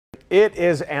It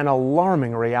is an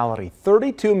alarming reality.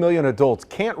 32 million adults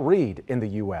can't read in the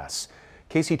U.S.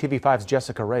 KCTV5's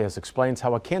Jessica Reyes explains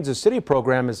how a Kansas City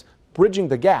program is bridging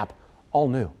the gap, all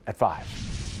new at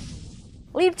 5.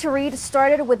 Leap to Read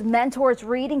started with mentors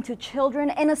reading to children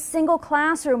in a single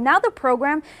classroom. Now the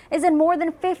program is in more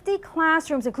than 50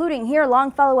 classrooms, including here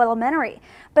Longfellow Elementary.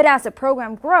 But as the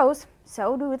program grows,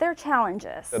 so do their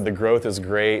challenges. The growth is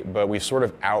great, but we've sort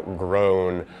of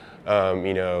outgrown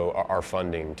our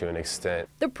funding to an extent.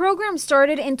 The program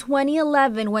started in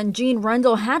 2011 when Jean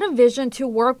Rundle had a vision to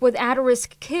work with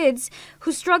at-risk kids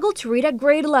who struggled to read at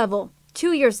grade level.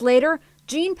 2 years later,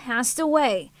 Jean passed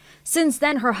away. Since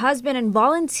then, her husband and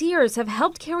volunteers have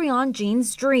helped carry on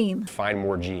Jean's dream. Find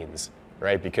more Jeans,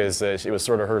 right? Because it was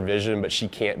sort of her vision, but she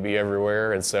can't be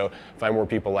everywhere. And so find more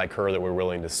people like her that were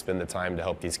willing to spend the time to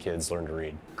help these kids learn to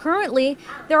read. Currently,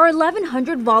 there are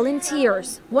 1,100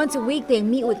 volunteers. Once a week, they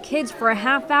meet with kids for a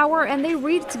half hour and they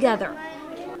read together.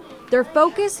 Their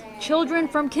focus, children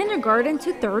from kindergarten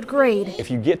to third grade.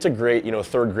 If you get to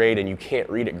third grade and you can't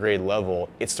read at grade level,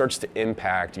 it starts to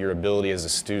impact your ability as a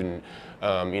student,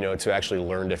 to actually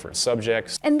learn different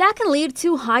subjects. And that can lead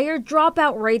to higher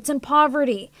dropout rates and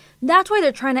poverty. That's why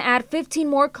they're trying to add 15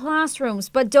 more classrooms,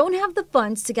 but don't have the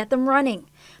funds to get them running.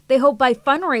 They hope by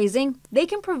fundraising, they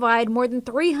can provide more than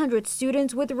 300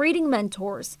 students with reading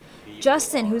mentors.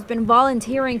 Justin, who's been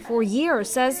volunteering for years,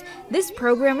 says this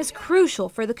program is crucial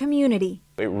for the community.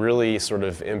 It really sort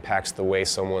of impacts the way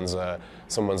someone's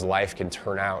life can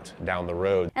turn out down the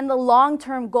road. And the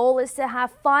long-term goal is to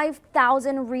have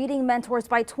 5,000 reading mentors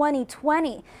by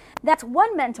 2020. That's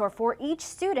one mentor for each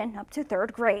student up to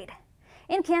third grade.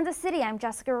 In Kansas City, I'm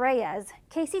Jessica Reyes,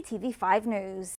 KCTV5 News.